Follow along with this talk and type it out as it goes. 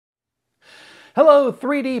Hello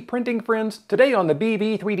 3D printing friends! Today on the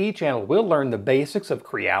BV3D channel we'll learn the basics of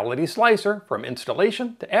Creality Slicer, from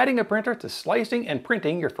installation to adding a printer to slicing and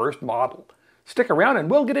printing your first model. Stick around and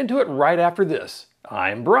we'll get into it right after this.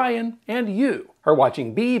 I'm Brian and you are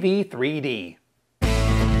watching BV3D.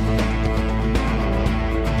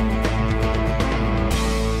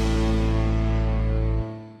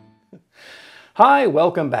 Hi,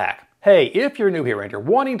 welcome back. Hey, if you're new here and you're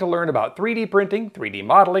wanting to learn about 3D printing, 3D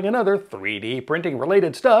modeling, and other 3D printing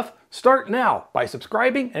related stuff, start now by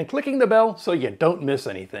subscribing and clicking the bell so you don't miss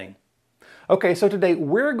anything. Okay, so today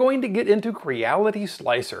we're going to get into Creality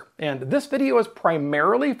Slicer, and this video is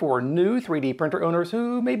primarily for new 3D printer owners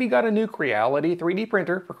who maybe got a new Creality 3D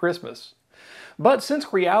printer for Christmas. But since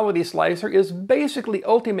Creality Slicer is basically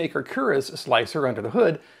Ultimaker Cura's slicer under the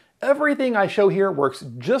hood, everything I show here works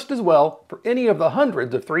just as well for any of the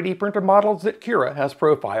hundreds of 3D printer models that Cura has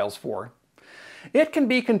profiles for. It can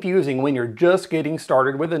be confusing when you're just getting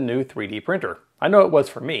started with a new 3D printer. I know it was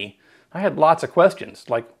for me. I had lots of questions,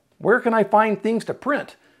 like where can I find things to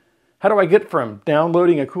print? How do I get from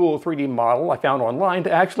downloading a cool 3D model I found online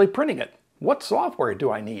to actually printing it? What software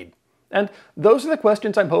do I need? And those are the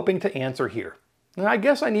questions I'm hoping to answer here. And I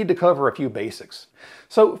guess I need to cover a few basics.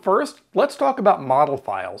 So first, let's talk about model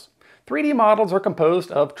files. 3D models are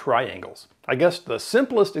composed of triangles. I guess the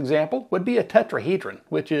simplest example would be a tetrahedron,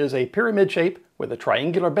 which is a pyramid shape with a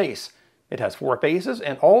triangular base. It has 4 faces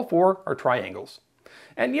and all 4 are triangles.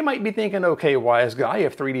 And you might be thinking, okay, wise guy,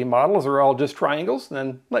 if 3D models are all just triangles,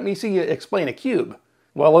 then let me see you explain a cube.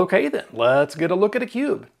 Well, okay then, let's get a look at a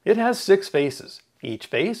cube. It has 6 faces. Each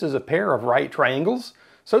face is a pair of right triangles,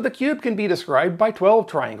 so the cube can be described by 12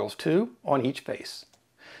 triangles, 2 on each face.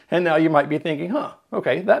 And now you might be thinking,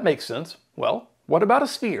 okay, that makes sense. Well, what about a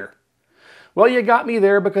sphere? Well, you got me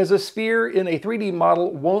there because a sphere in a 3D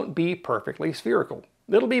model won't be perfectly spherical.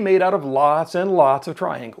 It'll be made out of lots and lots of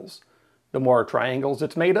triangles. The more triangles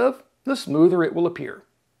it's made of, the smoother it will appear.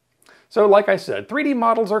 So like I said, 3D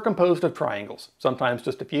models are composed of triangles. Sometimes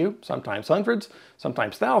just a few, sometimes hundreds,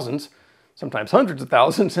 sometimes thousands, sometimes hundreds of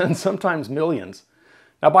thousands, and sometimes millions.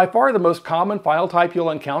 Now, by far the most common file type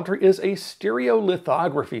you'll encounter is a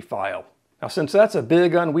stereolithography file. Now, since that's a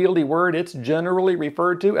big unwieldy word, it's generally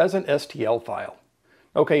referred to as an STL file.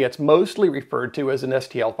 Okay, it's mostly referred to as an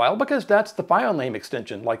STL file because that's the file name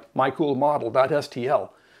extension, like mycoolmodel.stl.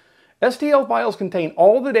 STL files contain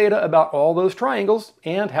all the data about all those triangles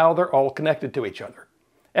and how they're all connected to each other.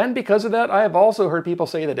 And because of that, I have also heard people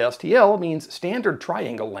say that STL means Standard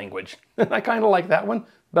Triangle Language. I kind of like that one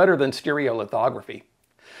better than stereolithography.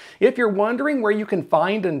 If you're wondering where you can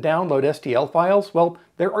find and download STL files, well,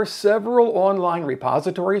 there are several online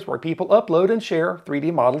repositories where people upload and share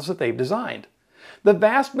 3D models that they've designed. The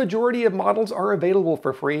vast majority of models are available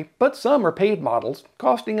for free, but some are paid models,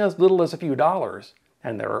 costing as little as a few dollars.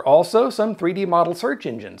 And there are also some 3D model search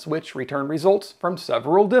engines, which return results from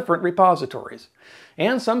several different repositories.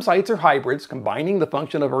 And some sites are hybrids, combining the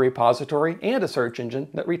function of a repository and a search engine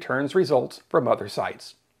that returns results from other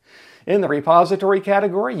sites. In the repository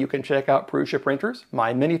category, you can check out Prusa Printers,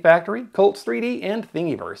 My Mini Factory, Cults 3D, and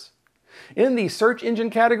Thingiverse. In the search engine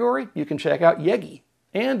category, you can check out Yegi.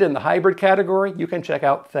 And in the hybrid category, you can check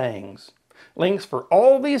out Thangs. Links for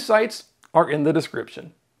all these sites are in the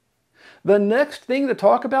description. The next thing to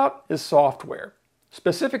talk about is software.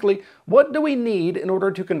 Specifically, what do we need in order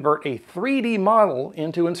to convert a 3D model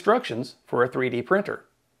into instructions for a 3D printer?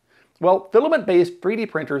 Well, filament-based 3D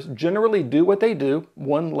printers generally do what they do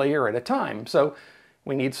one layer at a time, so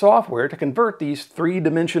we need software to convert these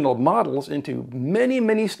 3-dimensional models into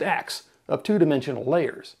many stacks of 2-dimensional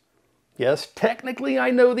layers. Yes, technically I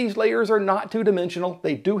know these layers are not 2-dimensional.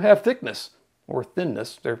 They do have thickness, or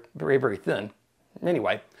thinness. They're very thin.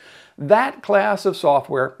 Anyway, that class of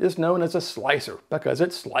software is known as a slicer because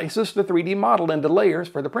it slices the 3D model into layers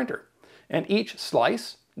for the printer. And each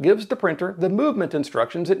slice gives the printer the movement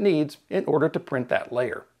instructions it needs in order to print that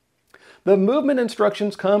layer. The movement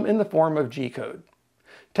instructions come in the form of G-code.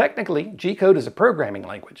 Technically, G-code is a programming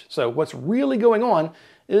language, so what's really going on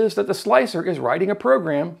is that the slicer is writing a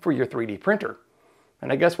program for your 3D printer.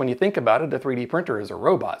 And I guess when you think about it, a 3D printer is a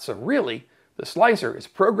robot, so really, the slicer is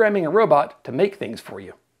programming a robot to make things for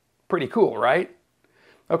you. Pretty cool, right?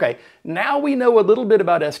 Okay, now we know a little bit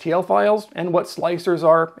about STL files and what slicers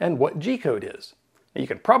are and what G-code is. You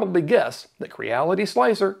can probably guess that Creality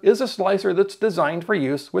Slicer is a slicer that's designed for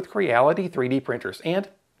use with Creality 3D printers, and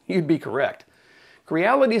you'd be correct.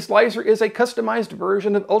 Creality Slicer is a customized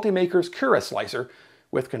version of Ultimaker's Cura Slicer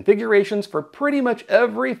with configurations for pretty much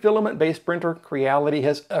every filament-based printer Creality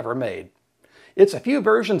has ever made. It's a few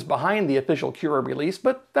versions behind the official Cura release,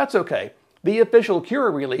 but that's okay. The official Cura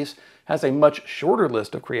release has a much shorter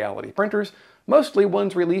list of Creality printers, mostly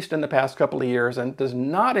ones released in the past couple of years, and does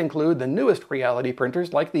not include the newest Creality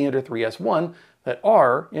printers like the Ender 3S1 that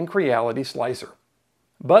are in Creality Slicer.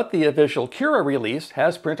 But the official Cura release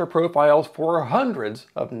has printer profiles for hundreds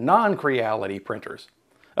of non-Creality printers.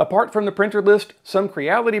 Apart from the printer list, some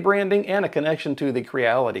Creality branding, and a connection to the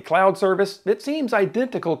Creality cloud service, it seems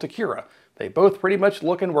identical to Cura. They both pretty much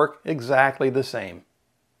look and work exactly the same.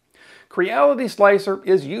 Creality Slicer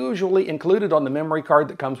is usually included on the memory card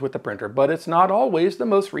that comes with the printer, but it's not always the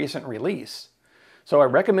most recent release. So I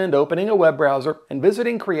recommend opening a web browser and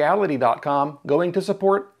visiting Creality.com, going to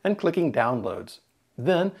Support, and clicking Downloads.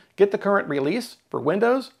 Then get the current release for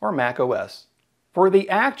Windows or macOS. For the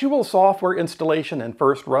actual software installation and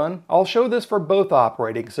first run, I'll show this for both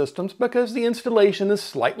operating systems because the installation is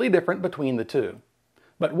slightly different between the two.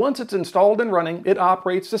 But once it's installed and running, it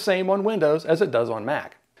operates the same on Windows as it does on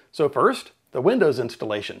Mac. So first, the Windows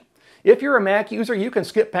installation. If you're a Mac user, you can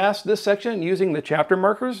skip past this section using the chapter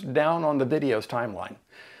markers down on the video's timeline.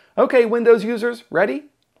 Okay, Windows users, ready?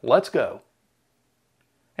 Let's go.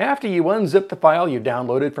 After you unzip the file you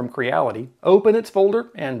downloaded from Creality, open its folder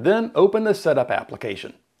and then open the Setup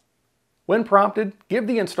application. When prompted, give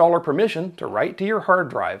the installer permission to write to your hard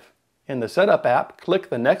drive. In the Setup app, click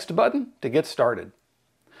the Next button to get started.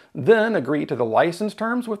 Then agree to the license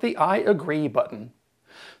terms with the I agree button.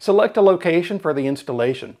 Select a location for the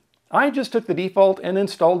installation. I just took the default and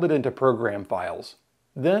installed it into Program Files.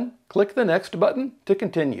 Then click the Next button to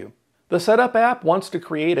continue. The Setup app wants to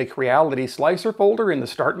create a Creality Slicer folder in the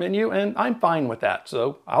Start menu, and I'm fine with that,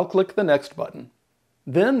 so I'll click the Next button.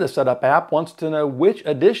 Then the Setup app wants to know which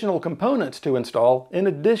additional components to install in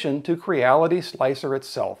addition to Creality Slicer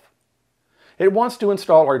itself. It wants to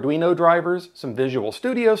install Arduino drivers, some Visual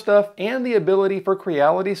Studio stuff, and the ability for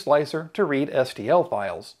Creality Slicer to read STL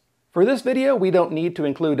files. For this video, we don't need to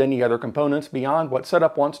include any other components beyond what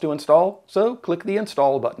Setup wants to install, so click the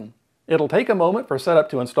Install button. It'll take a moment for Setup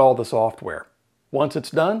to install the software. Once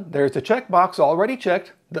it's done, there's a checkbox already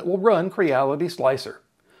checked that will run Creality Slicer.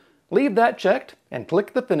 Leave that checked and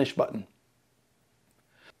click the Finish button.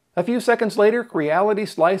 A few seconds later, Creality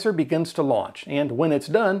Slicer begins to launch, and when it's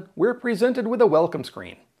done, we're presented with a welcome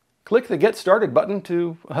screen. Click the Get Started button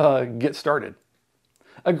to get started.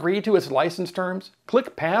 Agree to its license terms,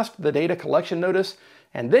 click past the data collection notice,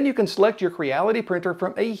 and then you can select your Creality printer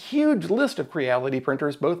from a huge list of Creality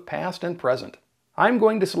printers, both past and present. I'm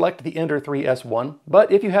going to select the Ender 3S1,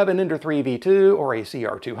 but if you have an Ender 3 V2 or a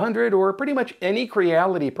CR200 or pretty much any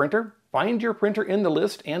Creality printer, find your printer in the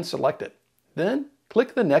list and select it. Then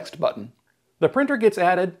click the Next button. The printer gets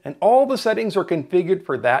added and all the settings are configured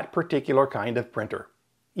for that particular kind of printer.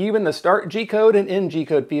 Even the Start G-code and End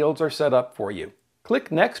G-code fields are set up for you.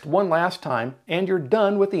 Click Next one last time and you're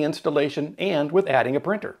done with the installation and with adding a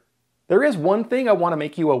printer. There is one thing I want to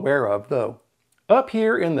make you aware of though. Up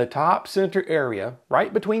here in the top center area,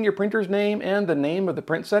 right between your printer's name and the name of the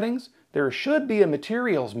print settings, there should be a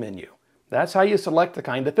Materials menu. That's how you select the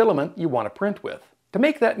kind of filament you want to print with. To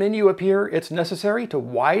make that menu appear, it's necessary to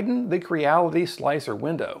widen the Creality Slicer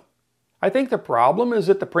window. I think the problem is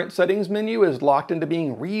that the Print Settings menu is locked into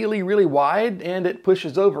being really wide and it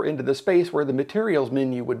pushes over into the space where the Materials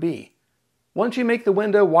menu would be. Once you make the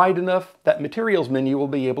window wide enough, that Materials menu will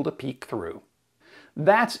be able to peek through.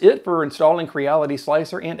 That's it for installing Creality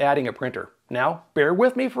Slicer and adding a printer. Now, bear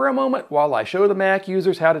with me for a moment while I show the Mac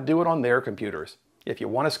users how to do it on their computers. If you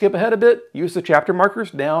want to skip ahead a bit, use the chapter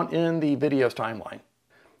markers down in the video's timeline.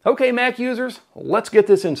 Okay, Mac users, let's get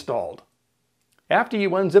this installed. After you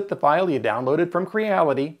unzip the file you downloaded from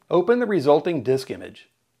Creality, open the resulting disk image.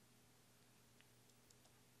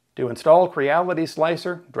 To install Creality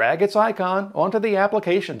Slicer, drag its icon onto the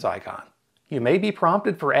Applications icon. You may be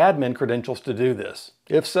prompted for admin credentials to do this.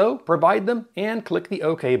 If so, provide them and click the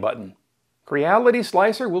OK button. Creality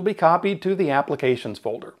Slicer will be copied to the Applications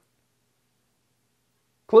folder.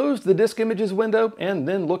 Close the Disk Images window and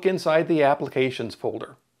then look inside the Applications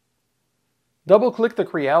folder. Double-click the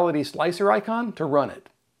Creality Slicer icon to run it.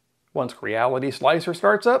 Once Creality Slicer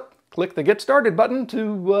starts up, click the Get Started button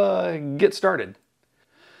to get started.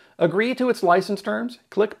 Agree to its license terms,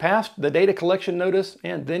 click past the data collection notice,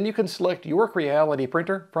 and then you can select your Creality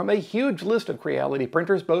printer from a huge list of Creality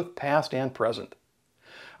printers, both past and present.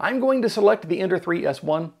 I'm going to select the Ender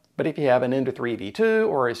 3S1, but if you have an Ender 3 V2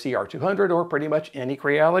 or a CR200 or pretty much any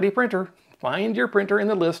Creality printer, find your printer in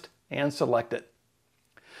the list and select it.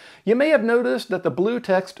 You may have noticed that the blue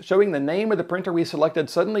text showing the name of the printer we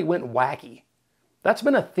selected suddenly went wacky. That's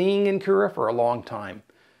been a thing in Cura for a long time.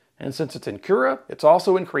 And since it's in Cura, it's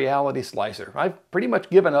also in Creality Slicer. I've pretty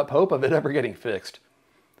much given up hope of it ever getting fixed.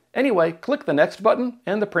 Anyway, click the Next button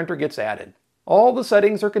and the printer gets added. All the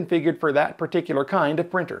settings are configured for that particular kind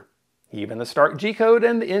of printer. Even the Start G-code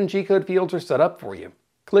and the End G-code fields are set up for you.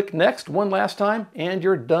 Click Next one last time and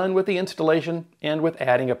you're done with the installation and with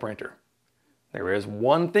adding a printer. There is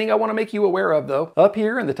one thing I want to make you aware of though. Up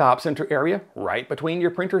here in the top center area, right between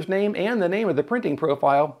your printer's name and the name of the printing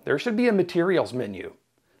profile, there should be a Materials menu.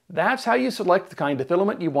 That's how you select the kind of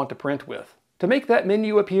filament you want to print with. To make that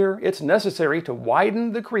menu appear, it's necessary to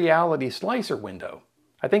widen the Creality Slicer window.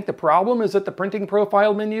 I think the problem is that the printing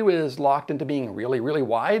profile menu is locked into being really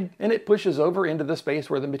wide, and it pushes over into the space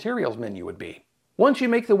where the Materials menu would be. Once you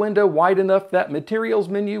make the window wide enough, that Materials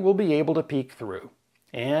menu will be able to peek through.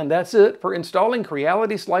 And that's it for installing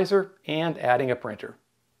Creality Slicer and adding a printer.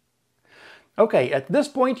 Okay, at this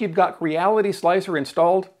point you've got Creality Slicer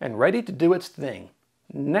installed and ready to do its thing.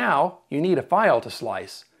 Now you need a file to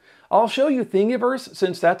slice. I'll show you Thingiverse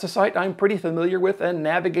since that's a site I'm pretty familiar with and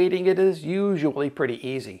navigating it is usually pretty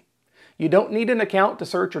easy. You don't need an account to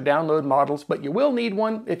search or download models, but you will need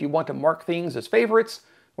one if you want to mark things as favorites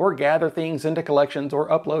or gather things into collections or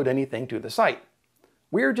upload anything to the site.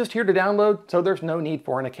 We're just here to download, so there's no need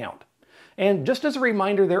for an account. And just as a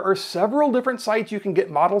reminder, there are several different sites you can get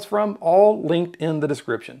models from, all linked in the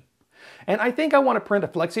description. And I think I want to print a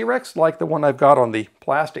FlexiRex like the one I've got on the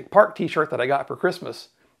plastic park t-shirt that I got for Christmas.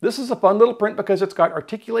 This is a fun little print because it's got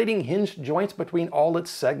articulating hinged joints between all its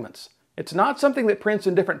segments. It's not something that prints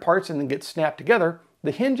in different parts and then gets snapped together.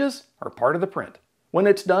 The hinges are part of the print. When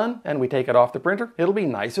it's done and we take it off the printer, it'll be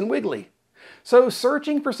nice and wiggly. So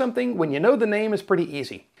searching for something when you know the name is pretty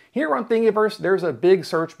easy. Here on Thingiverse, there's a big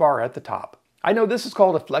search bar at the top. I know this is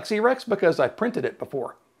called a FlexiRex because I printed it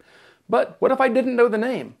before. But what if I didn't know the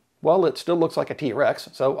name? Well, it still looks like a T-Rex,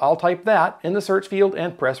 so I'll type that in the search field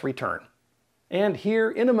and press return. And here,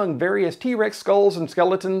 in among various T-Rex skulls and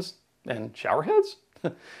skeletons, and shower heads?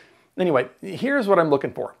 Anyway, here's what I'm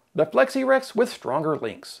looking for. The FlexiRex with stronger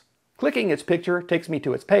links. Clicking its picture takes me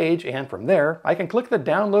to its page, and from there, I can click the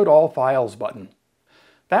Download All Files button.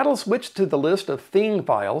 That'll switch to the list of thing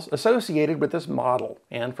files associated with this model,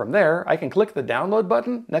 and from there, I can click the Download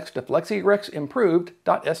button next to FlexiRex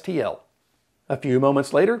Improved.stl. A few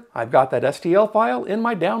moments later, I've got that STL file in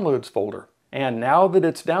my Downloads folder. And now that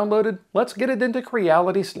it's downloaded, let's get it into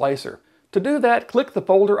Creality Slicer. To do that, click the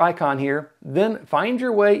folder icon here, then find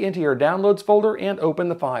your way into your Downloads folder and open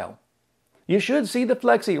the file. You should see the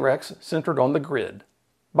FlexiRex centered on the grid.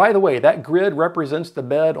 By the way, that grid represents the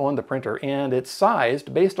bed on the printer, and it's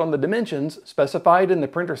sized based on the dimensions specified in the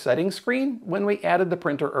printer settings screen when we added the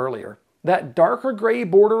printer earlier. That darker gray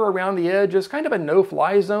border around the edge is kind of a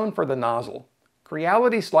no-fly zone for the nozzle.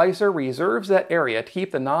 Creality Slicer reserves that area to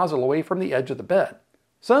keep the nozzle away from the edge of the bed.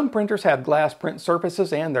 Some printers have glass print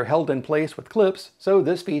surfaces and they're held in place with clips, so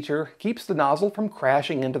this feature keeps the nozzle from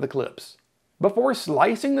crashing into the clips. Before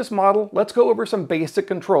slicing this model, let's go over some basic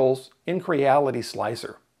controls in Creality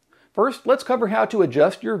Slicer. First, let's cover how to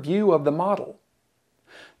adjust your view of the model.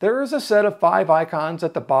 There is a set of 5 icons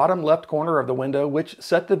at the bottom left corner of the window which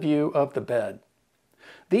set the view of the bed.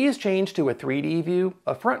 These change to a 3D view,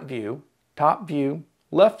 a front view, top view,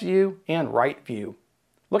 left view, and right view.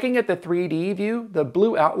 Looking at the 3D view, the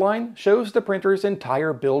blue outline shows the printer's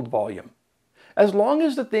entire build volume. As long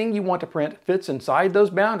as the thing you want to print fits inside those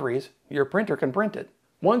boundaries, your printer can print it.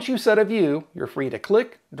 Once you set a view, you're free to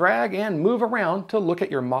click, drag, and move around to look at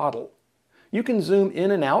your model. You can zoom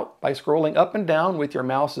in and out by scrolling up and down with your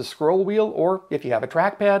mouse's scroll wheel, or if you have a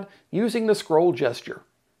trackpad, using the scroll gesture.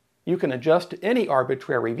 You can adjust to any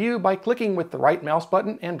arbitrary view by clicking with the right mouse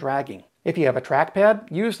button and dragging. If you have a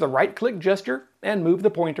trackpad, use the right-click gesture and move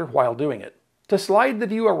the pointer while doing it. To slide the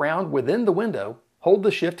view around within the window, hold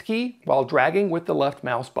the Shift key while dragging with the left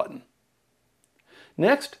mouse button.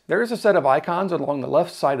 Next, there is a set of icons along the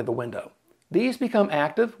left side of the window. These become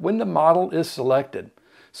active when the model is selected,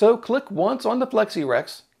 so click once on the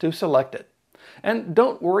FlexiRex to select it. And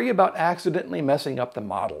don't worry about accidentally messing up the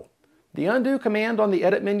model. The undo command on the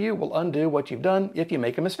edit menu will undo what you've done if you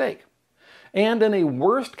make a mistake. And in a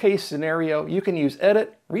worst case scenario, you can use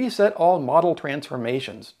Edit, Reset All Model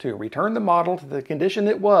Transformations to return the model to the condition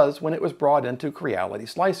it was when it was brought into Creality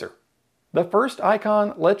Slicer. The first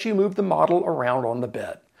icon lets you move the model around on the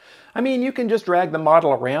bed. I mean, you can just drag the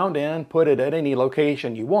model around and put it at any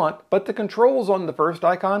location you want, but the controls on the first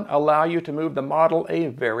icon allow you to move the model a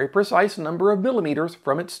very precise number of millimeters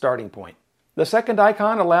from its starting point. The second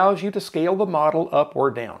icon allows you to scale the model up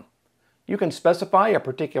or down. You can specify a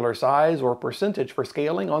particular size or percentage for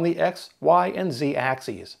scaling on the X, Y, and Z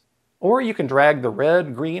axes. Or you can drag the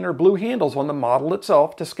red, green, or blue handles on the model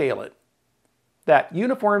itself to scale it. That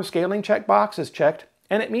uniform scaling checkbox is checked,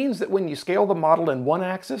 and it means that when you scale the model in one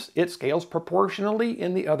axis, it scales proportionally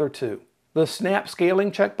in the other two. The snap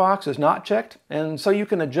scaling checkbox is not checked, and so you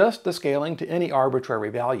can adjust the scaling to any arbitrary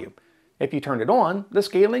value. If you turn it on, the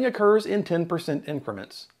scaling occurs in 10%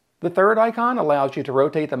 increments. The third icon allows you to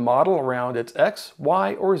rotate the model around its X,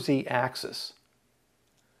 Y, or Z axis.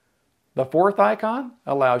 The fourth icon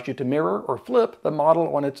allows you to mirror or flip the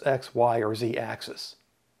model on its X, Y, or Z axis.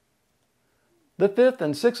 The fifth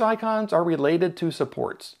and sixth icons are related to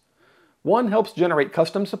supports. One helps generate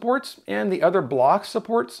custom supports, and the other blocks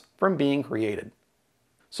supports from being created.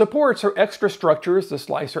 Supports are extra structures the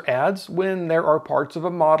slicer adds when there are parts of a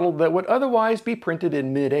model that would otherwise be printed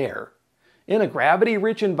in mid-air. In a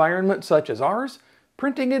gravity-rich environment such as ours,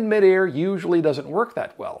 printing in mid-air usually doesn't work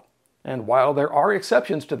that well. And while there are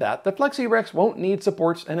exceptions to that, the FlexiRex won't need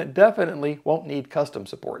supports, and it definitely won't need custom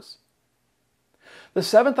supports. The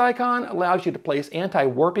seventh icon allows you to place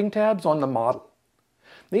anti-warping tabs on the model.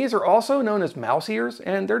 These are also known as mouse ears,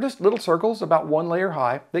 and they're just little circles about 1 layer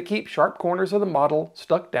high that keep sharp corners of the model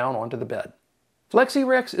stuck down onto the bed.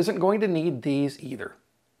 FlexiRex isn't going to need these either.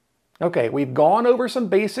 Okay, we've gone over some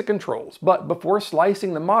basic controls, but before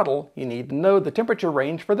slicing the model, you need to know the temperature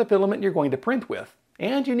range for the filament you're going to print with,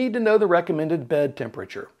 and you need to know the recommended bed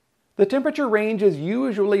temperature. The temperature range is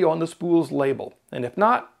usually on the spool's label, and if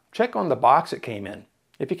not, check on the box it came in.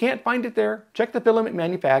 If you can't find it there, check the filament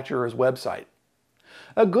manufacturer's website.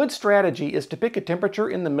 A good strategy is to pick a temperature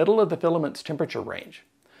in the middle of the filament's temperature range.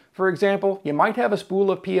 For example, you might have a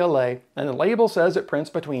spool of PLA and the label says it prints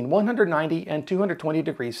between 190 and 220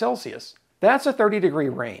 degrees Celsius. That's a 30-degree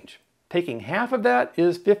range. Taking half of that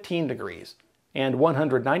is 15 degrees, and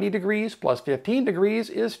 190 degrees plus 15 degrees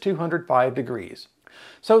is 205 degrees.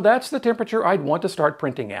 So that's the temperature I'd want to start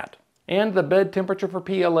printing at. And the bed temperature for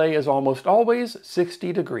PLA is almost always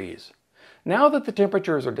 60 degrees. Now that the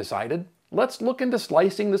temperatures are decided, let's look into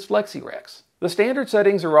slicing this FlexiRex. The standard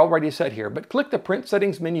settings are already set here, but click the Print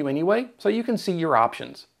Settings menu anyway so you can see your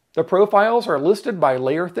options. The profiles are listed by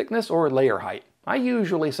layer thickness or layer height. I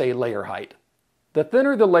usually say layer height. The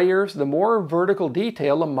thinner the layers, the more vertical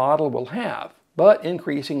detail a model will have, but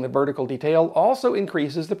increasing the vertical detail also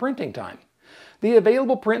increases the printing time. The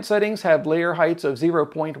available print settings have layer heights of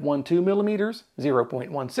 0.12 millimeters,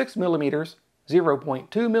 0.16 millimeters,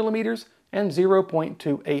 0.2 millimeters, and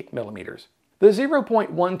 0.28 millimeters. The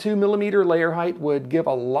 0.12 millimeter layer height would give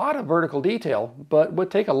a lot of vertical detail, but would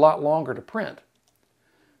take a lot longer to print.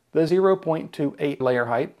 The 0.28 layer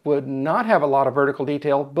height would not have a lot of vertical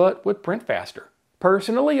detail, but would print faster.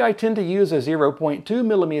 Personally, I tend to use a 0.2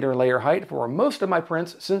 millimeter layer height for most of my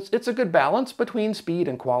prints since it's a good balance between speed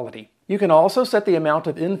and quality. You can also set the amount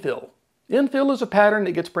of infill. Infill is a pattern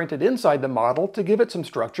that gets printed inside the model to give it some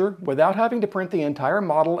structure without having to print the entire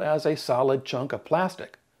model as a solid chunk of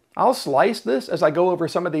plastic. I'll slice this as I go over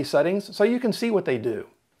some of these settings so you can see what they do.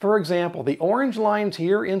 For example, the orange lines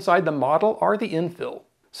here inside the model are the infill.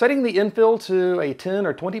 Setting the infill to a 10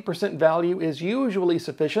 or 20% value is usually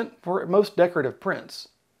sufficient for most decorative prints.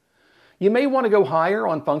 You may want to go higher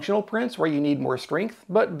on functional prints where you need more strength,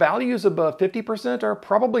 but values above 50% are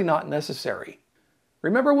probably not necessary.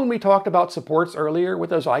 Remember when we talked about supports earlier with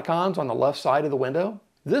those icons on the left side of the window?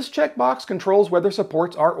 This checkbox controls whether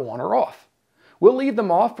supports are on or off. We'll leave them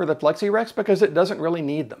off for the FlexiRex because it doesn't really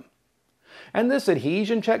need them. And this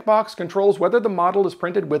adhesion checkbox controls whether the model is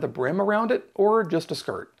printed with a brim around it or just a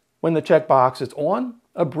skirt. When the checkbox is on,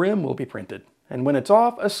 a brim will be printed, and when it's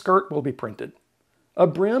off, a skirt will be printed. A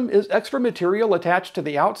brim is extra material attached to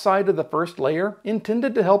the outside of the first layer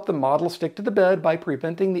intended to help the model stick to the bed by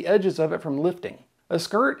preventing the edges of it from lifting. A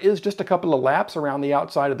skirt is just a couple of laps around the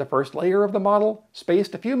outside of the first layer of the model,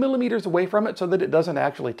 spaced a few millimeters away from it so that it doesn't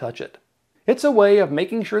actually touch it. It's a way of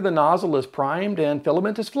making sure the nozzle is primed and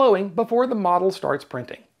filament is flowing before the model starts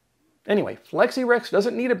printing. Anyway, FlexiRex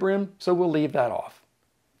doesn't need a brim, so we'll leave that off.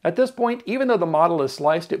 At this point, even though the model is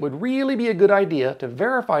sliced, it would really be a good idea to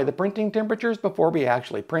verify the printing temperatures before we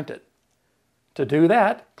actually print it. To do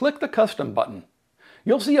that, click the Custom button.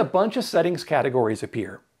 You'll see a bunch of settings categories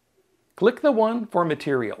appear. Click the one for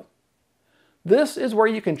Material. This is where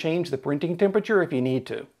you can change the printing temperature if you need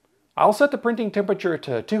to. I'll set the printing temperature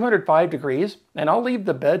to 205 degrees, and I'll leave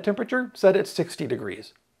the bed temperature set at 60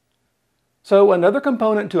 degrees. So another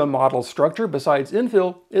component to a model's structure besides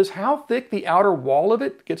infill is how thick the outer wall of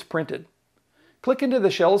it gets printed. Click into the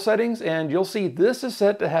shell settings and you'll see this is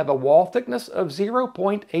set to have a wall thickness of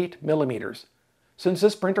 0.8 millimeters. Since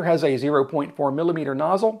this printer has a 0.4 millimeter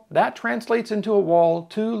nozzle, that translates into a wall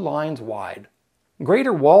 2 lines wide.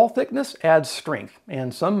 Greater wall thickness adds strength,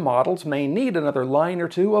 and some models may need another line or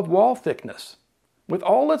two of wall thickness. With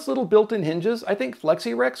all its little built-in hinges, I think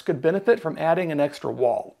FlexiRex could benefit from adding an extra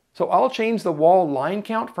wall. So I'll change the wall line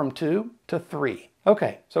count from 2 to 3.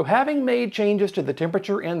 Okay, so having made changes to the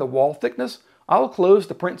temperature and the wall thickness, I'll close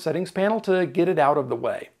the print settings panel to get it out of the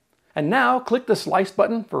way. And now click the slice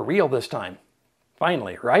button for real this time.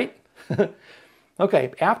 Finally, right?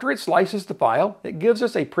 Okay, after it slices the file, it gives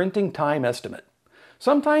us a printing time estimate.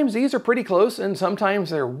 Sometimes these are pretty close and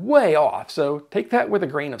sometimes they're way off, so take that with a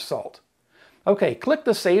grain of salt. Okay, click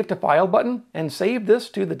the Save to File button and save this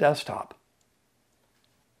to the desktop.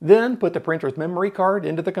 Then put the printer's memory card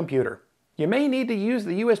into the computer. You may need to use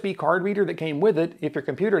the USB card reader that came with it if your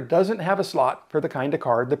computer doesn't have a slot for the kind of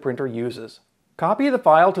card the printer uses. Copy the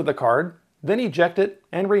file to the card, then eject it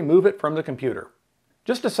and remove it from the computer.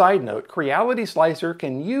 Just a side note, Creality Slicer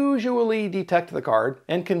can usually detect the card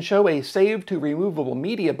and can show a Save to Removable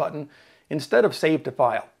Media button instead of Save to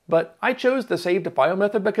File. But I chose the Save to File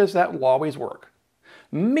method because that will always work.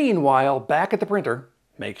 Meanwhile, back at the printer,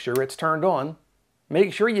 make sure it's turned on.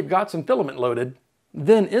 Make sure you've got some filament loaded.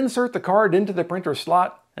 Then insert the card into the printer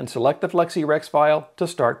slot and select the FlexiRex file to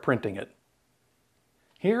start printing it.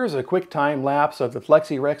 Here's a quick time lapse of the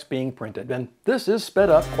FlexiRex being printed, and this is sped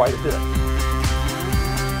up quite a bit.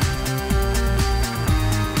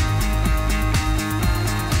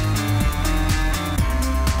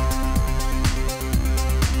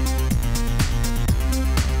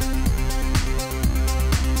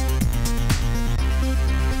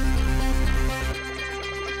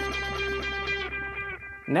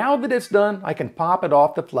 Now that it's done, I can pop it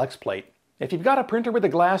off the flex plate. If you've got a printer with a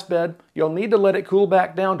glass bed, you'll need to let it cool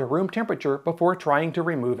back down to room temperature before trying to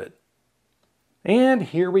remove it. And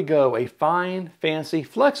here we go, a fine, fancy,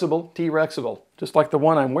 flexible T-Rexible, just like the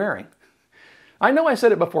one I'm wearing. I know I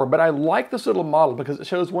said it before, but I like this little model because it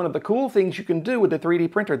shows one of the cool things you can do with a 3D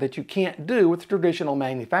printer that you can't do with traditional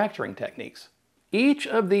manufacturing techniques. Each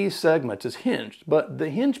of these segments is hinged, but the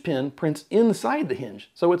hinge pin prints inside the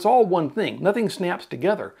hinge, so it's all one thing. Nothing snaps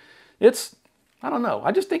together. I don't know,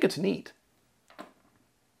 I just think it's neat.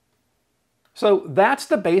 So that's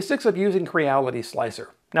the basics of using Creality Slicer.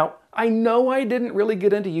 Now, I know I didn't really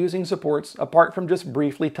get into using supports apart from just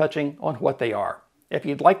briefly touching on what they are. If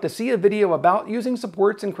you'd like to see a video about using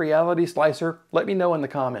supports in Creality Slicer, let me know in the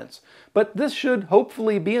comments. But this should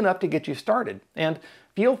hopefully be enough to get you started. And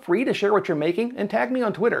feel free to share what you're making and tag me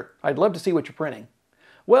on Twitter. I'd love to see what you're printing.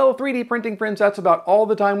 Well, 3D printing friends, that's about all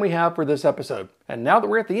the time we have for this episode. And now that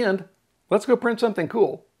we're at the end, let's go print something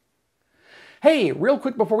cool. Hey, real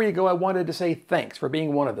quick before you go, I wanted to say thanks for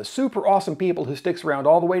being one of the super awesome people who sticks around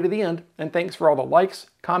all the way to the end, and thanks for all the likes,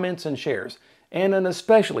 comments, and shares. And an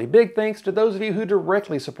especially big thanks to those of you who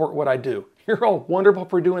directly support what I do. You're all wonderful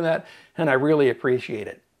for doing that, and I really appreciate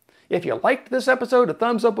it. If you liked this episode, a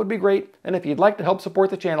thumbs up would be great, and if you'd like to help support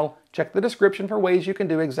the channel, check the description for ways you can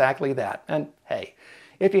do exactly that. And hey,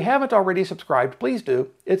 if you haven't already subscribed, please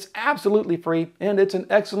do. It's absolutely free, and it's an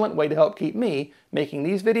excellent way to help keep me making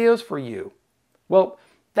these videos for you. Well,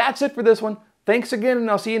 that's it for this one. Thanks again, and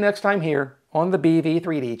I'll see you next time here on the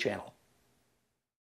BV3D channel.